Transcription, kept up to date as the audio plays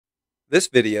This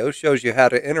video shows you how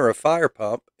to enter a fire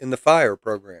pump in the Fire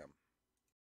program.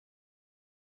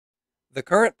 The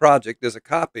current project is a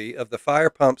copy of the Fire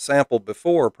Pump Sample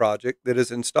Before project that is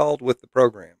installed with the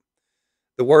program.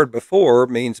 The word before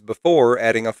means before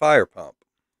adding a fire pump.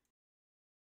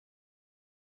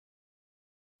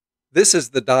 This is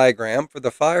the diagram for the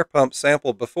Fire Pump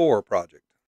Sample Before project.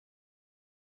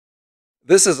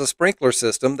 This is a sprinkler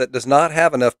system that does not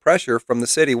have enough pressure from the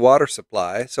city water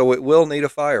supply, so it will need a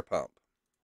fire pump.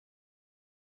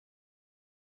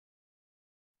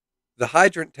 The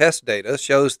hydrant test data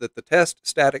shows that the test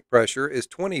static pressure is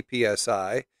 20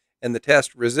 psi and the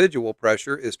test residual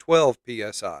pressure is 12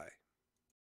 psi.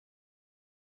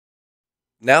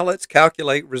 Now let's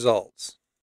calculate results.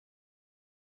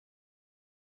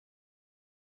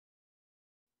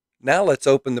 Now let's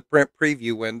open the print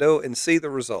preview window and see the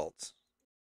results.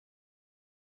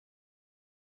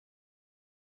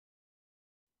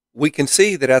 We can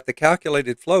see that at the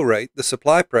calculated flow rate, the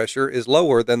supply pressure is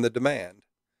lower than the demand.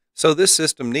 So this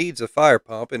system needs a fire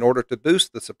pump in order to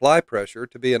boost the supply pressure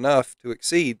to be enough to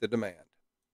exceed the demand.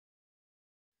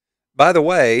 By the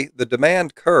way, the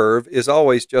demand curve is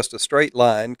always just a straight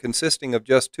line consisting of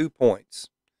just 2 points.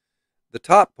 The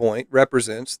top point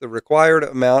represents the required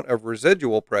amount of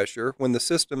residual pressure when the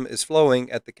system is flowing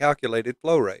at the calculated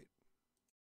flow rate.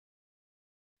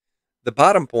 The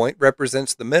bottom point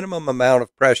represents the minimum amount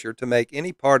of pressure to make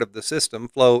any part of the system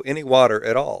flow any water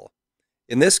at all.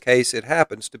 In this case, it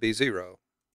happens to be 0.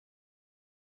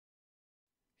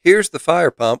 Here's the fire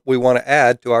pump we want to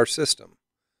add to our system.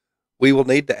 We will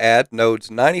need to add nodes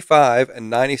 95 and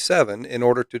 97 in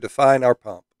order to define our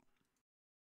pump.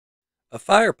 A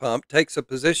fire pump takes a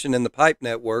position in the pipe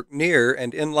network near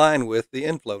and in line with the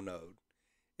inflow node.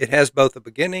 It has both a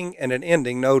beginning and an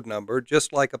ending node number,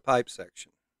 just like a pipe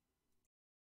section.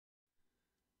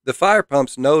 The fire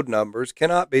pump's node numbers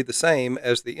cannot be the same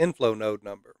as the inflow node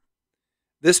number.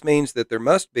 This means that there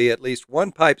must be at least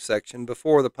one pipe section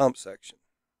before the pump section.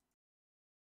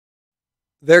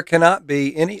 There cannot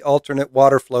be any alternate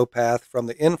water flow path from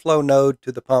the inflow node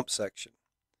to the pump section.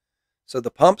 So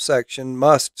the pump section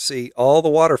must see all the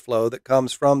water flow that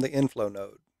comes from the inflow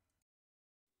node.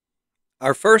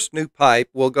 Our first new pipe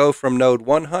will go from node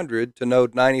 100 to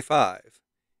node 95.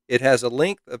 It has a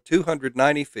length of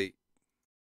 290 feet.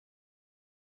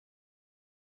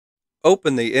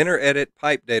 Open the Enter Edit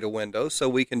Pipe Data window so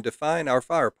we can define our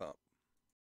fire pump.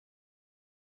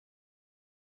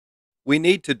 We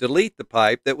need to delete the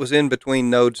pipe that was in between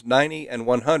nodes 90 and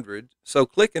 100, so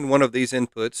click in one of these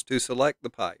inputs to select the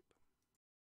pipe.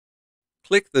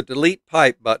 Click the Delete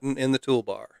Pipe button in the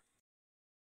toolbar.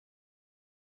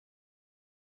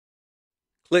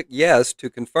 Click Yes to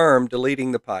confirm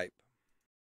deleting the pipe.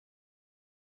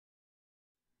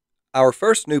 Our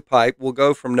first new pipe will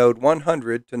go from node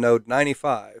 100 to node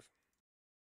 95.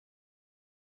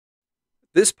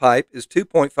 This pipe is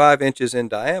 2.5 inches in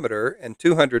diameter and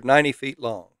 290 feet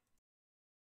long.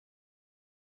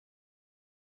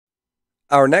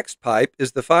 Our next pipe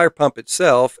is the fire pump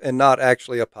itself and not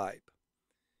actually a pipe.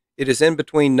 It is in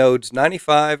between nodes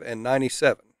 95 and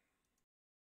 97.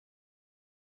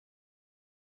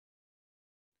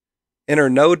 Enter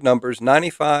node numbers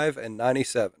 95 and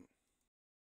 97.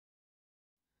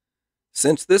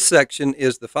 Since this section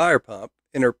is the fire pump,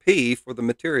 enter P for the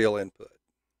material input.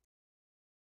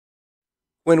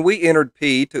 When we entered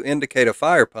P to indicate a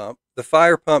fire pump, the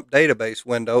fire pump database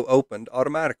window opened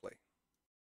automatically.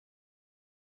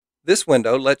 This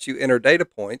window lets you enter data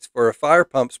points for a fire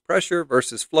pump's pressure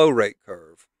versus flow rate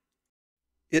curve.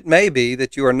 It may be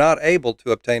that you are not able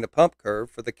to obtain a pump curve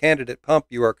for the candidate pump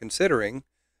you are considering,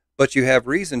 but you have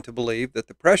reason to believe that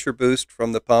the pressure boost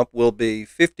from the pump will be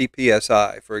 50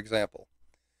 psi, for example.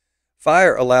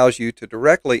 Fire allows you to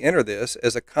directly enter this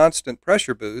as a constant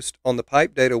pressure boost on the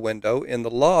pipe data window in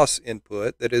the loss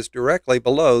input that is directly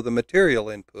below the material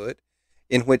input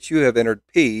in which you have entered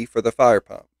P for the fire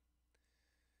pump.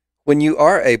 When you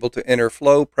are able to enter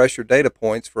flow pressure data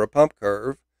points for a pump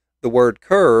curve, the word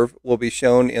curve will be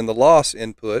shown in the loss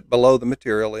input below the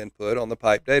material input on the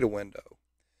pipe data window.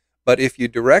 But if you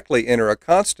directly enter a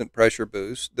constant pressure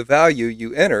boost, the value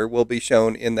you enter will be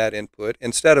shown in that input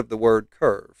instead of the word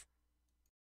curve.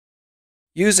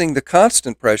 Using the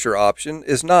constant pressure option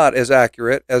is not as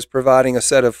accurate as providing a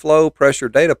set of flow pressure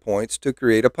data points to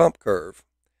create a pump curve.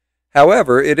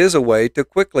 However, it is a way to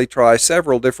quickly try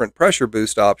several different pressure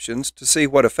boost options to see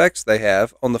what effects they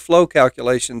have on the flow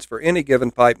calculations for any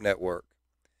given pipe network.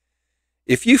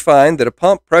 If you find that a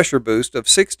pump pressure boost of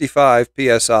 65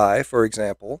 psi, for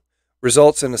example,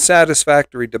 results in a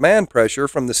satisfactory demand pressure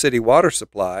from the city water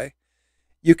supply,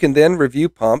 You can then review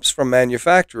pumps from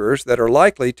manufacturers that are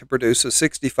likely to produce a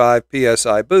 65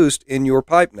 psi boost in your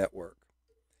pipe network.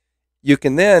 You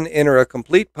can then enter a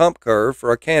complete pump curve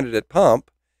for a candidate pump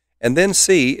and then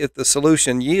see if the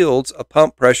solution yields a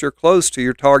pump pressure close to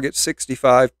your target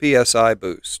 65 psi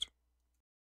boost.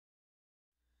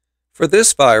 For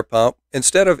this fire pump,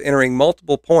 instead of entering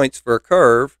multiple points for a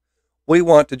curve, we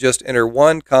want to just enter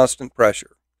one constant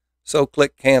pressure. So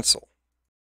click Cancel.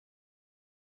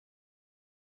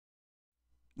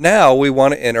 Now we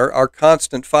want to enter our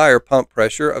constant fire pump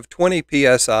pressure of 20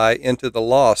 psi into the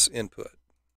loss input.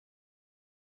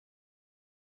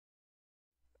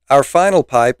 Our final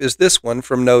pipe is this one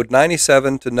from node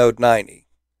 97 to node 90.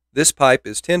 This pipe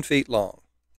is 10 feet long.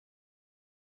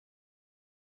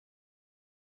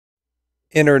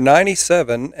 Enter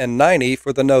 97 and 90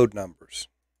 for the node numbers.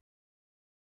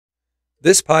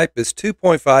 This pipe is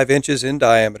 2.5 inches in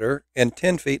diameter and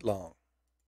 10 feet long.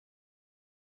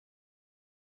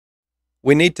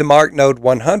 We need to mark node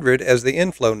 100 as the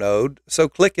inflow node, so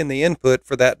click in the input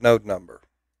for that node number.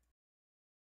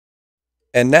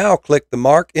 And now click the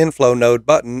Mark Inflow Node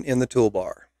button in the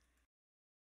toolbar.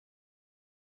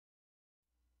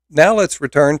 Now let's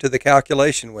return to the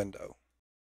calculation window.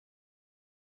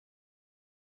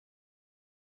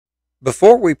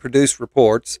 Before we produce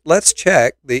reports, let's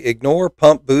check the Ignore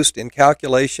Pump Boost in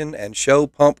Calculation and Show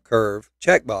Pump Curve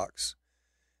checkbox.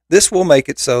 This will make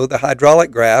it so the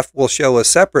hydraulic graph will show a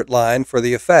separate line for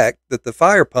the effect that the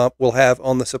fire pump will have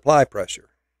on the supply pressure.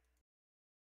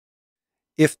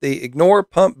 If the Ignore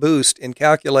Pump Boost in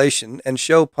Calculation and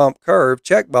Show Pump Curve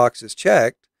checkbox is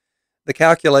checked, the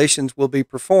calculations will be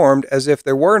performed as if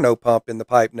there were no pump in the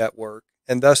pipe network,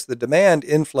 and thus the demand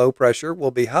inflow pressure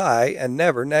will be high and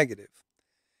never negative.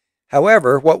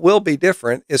 However, what will be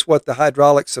different is what the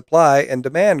hydraulic supply and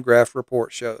demand graph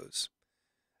report shows.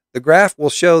 The graph will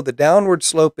show the downward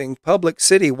sloping public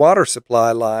city water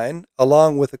supply line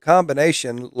along with a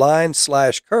combination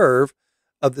line/curve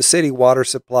of the city water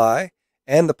supply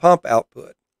and the pump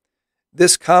output.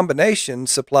 This combination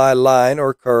supply line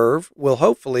or curve will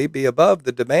hopefully be above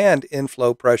the demand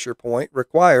inflow pressure point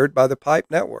required by the pipe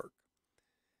network.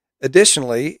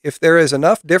 Additionally, if there is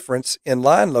enough difference in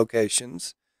line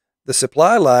locations, the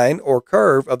supply line or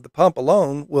curve of the pump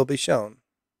alone will be shown.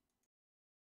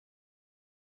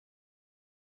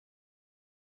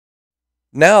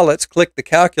 Now let's click the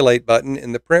Calculate button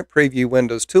in the Print Preview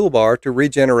Windows toolbar to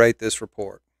regenerate this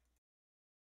report.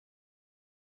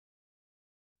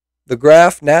 The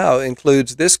graph now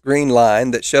includes this green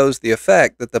line that shows the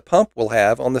effect that the pump will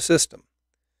have on the system.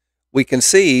 We can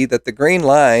see that the green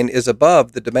line is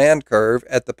above the demand curve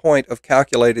at the point of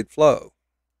calculated flow.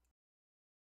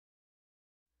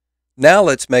 Now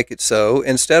let's make it so,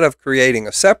 instead of creating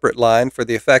a separate line for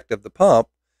the effect of the pump,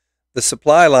 the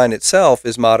supply line itself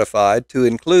is modified to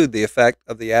include the effect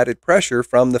of the added pressure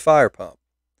from the fire pump.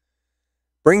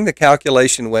 Bring the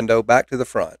calculation window back to the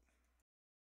front.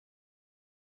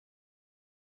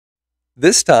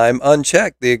 This time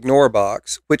uncheck the Ignore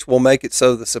box, which will make it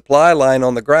so the supply line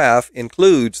on the graph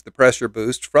includes the pressure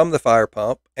boost from the fire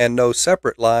pump and no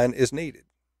separate line is needed.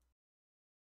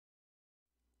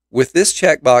 With this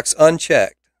checkbox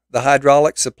unchecked, the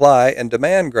hydraulic supply and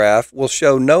demand graph will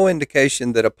show no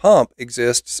indication that a pump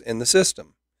exists in the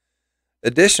system.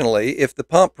 Additionally, if the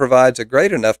pump provides a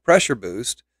great enough pressure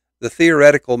boost, the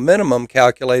theoretical minimum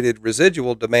calculated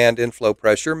residual demand inflow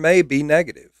pressure may be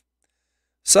negative.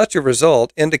 Such a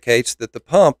result indicates that the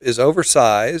pump is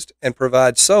oversized and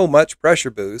provides so much pressure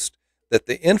boost that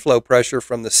the inflow pressure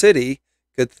from the city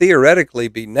could theoretically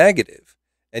be negative,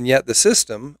 and yet the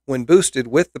system, when boosted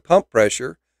with the pump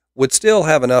pressure, would still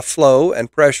have enough flow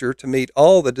and pressure to meet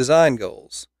all the design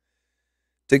goals.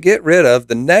 To get rid of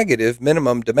the negative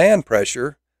minimum demand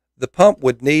pressure, the pump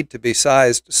would need to be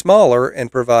sized smaller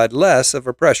and provide less of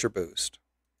a pressure boost.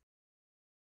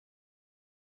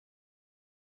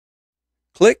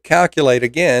 Click Calculate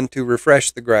again to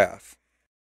refresh the graph.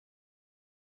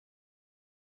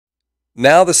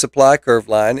 Now the supply curve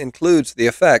line includes the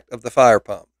effect of the fire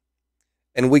pump,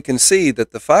 and we can see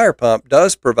that the fire pump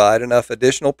does provide enough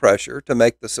additional pressure to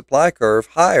make the supply curve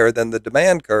higher than the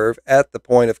demand curve at the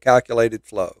point of calculated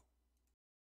flow.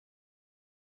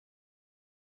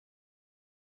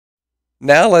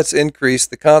 Now let's increase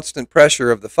the constant pressure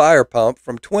of the fire pump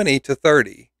from 20 to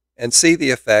 30 and see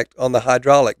the effect on the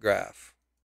hydraulic graph.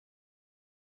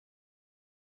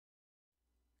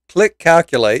 Click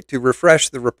Calculate to refresh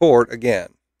the report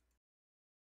again.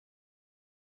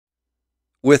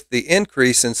 With the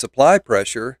increase in supply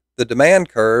pressure, the demand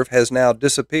curve has now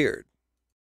disappeared.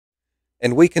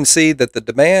 And we can see that the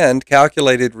demand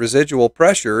calculated residual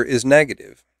pressure is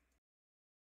negative.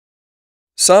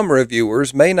 Some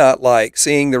reviewers may not like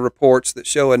seeing the reports that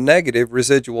show a negative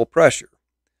residual pressure.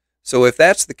 So if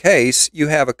that's the case, you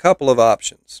have a couple of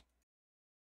options.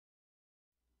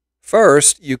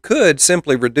 First, you could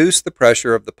simply reduce the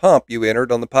pressure of the pump you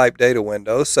entered on the pipe data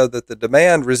window so that the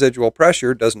demand residual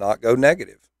pressure does not go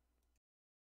negative.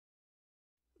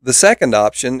 The second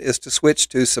option is to switch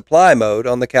to supply mode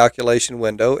on the calculation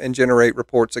window and generate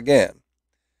reports again.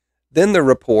 Then the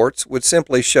reports would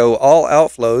simply show all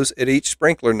outflows at each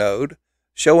sprinkler node,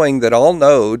 showing that all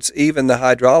nodes, even the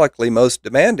hydraulically most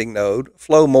demanding node,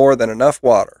 flow more than enough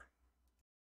water.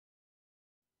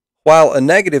 While a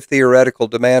negative theoretical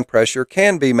demand pressure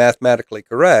can be mathematically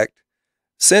correct,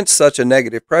 since such a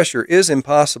negative pressure is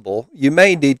impossible, you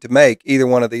may need to make either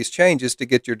one of these changes to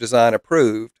get your design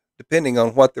approved, depending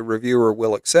on what the reviewer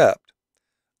will accept: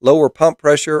 lower pump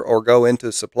pressure or go into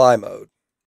supply mode.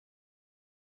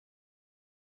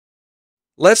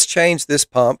 Let's change this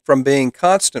pump from being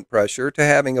constant pressure to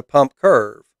having a pump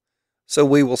curve, so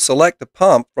we will select a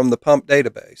pump from the pump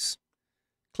database.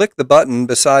 Click the button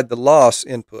beside the loss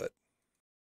input.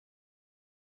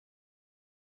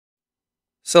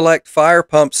 Select Fire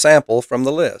Pump Sample from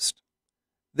the list.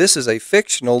 This is a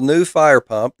fictional new fire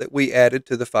pump that we added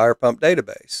to the fire pump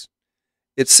database.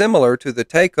 It's similar to the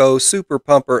Taco Super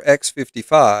Pumper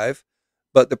X55,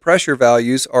 but the pressure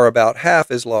values are about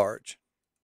half as large.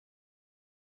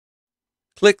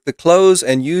 Click the Close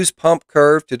and Use Pump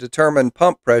Curve to Determine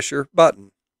Pump Pressure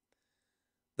button.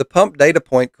 The pump data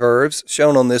point curves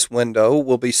shown on this window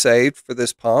will be saved for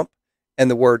this pump,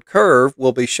 and the word curve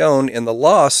will be shown in the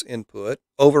loss input,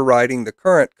 overriding the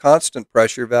current constant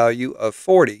pressure value of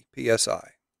 40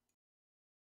 psi.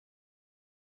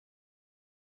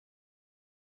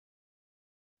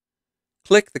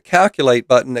 Click the Calculate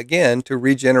button again to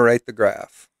regenerate the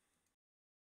graph.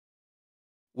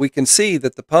 We can see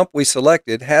that the pump we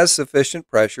selected has sufficient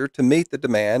pressure to meet the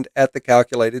demand at the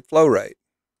calculated flow rate.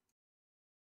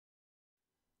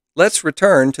 Let's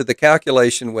return to the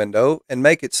calculation window and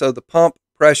make it so the pump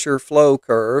pressure flow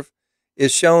curve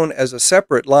is shown as a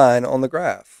separate line on the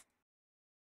graph.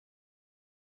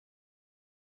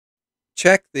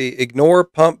 Check the Ignore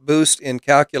Pump Boost in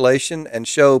Calculation and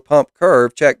Show Pump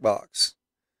Curve checkbox.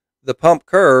 The pump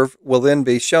curve will then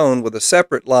be shown with a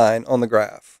separate line on the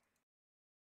graph.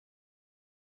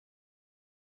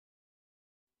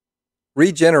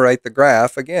 Regenerate the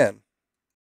graph again.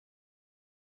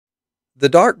 The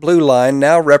dark blue line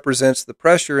now represents the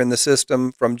pressure in the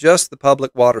system from just the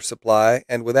public water supply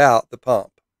and without the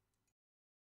pump.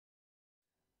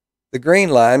 The green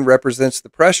line represents the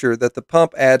pressure that the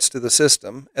pump adds to the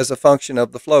system as a function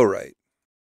of the flow rate.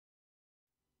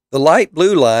 The light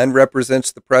blue line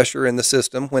represents the pressure in the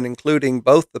system when including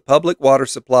both the public water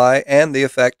supply and the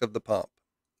effect of the pump.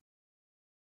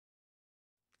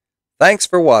 Thanks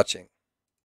for watching.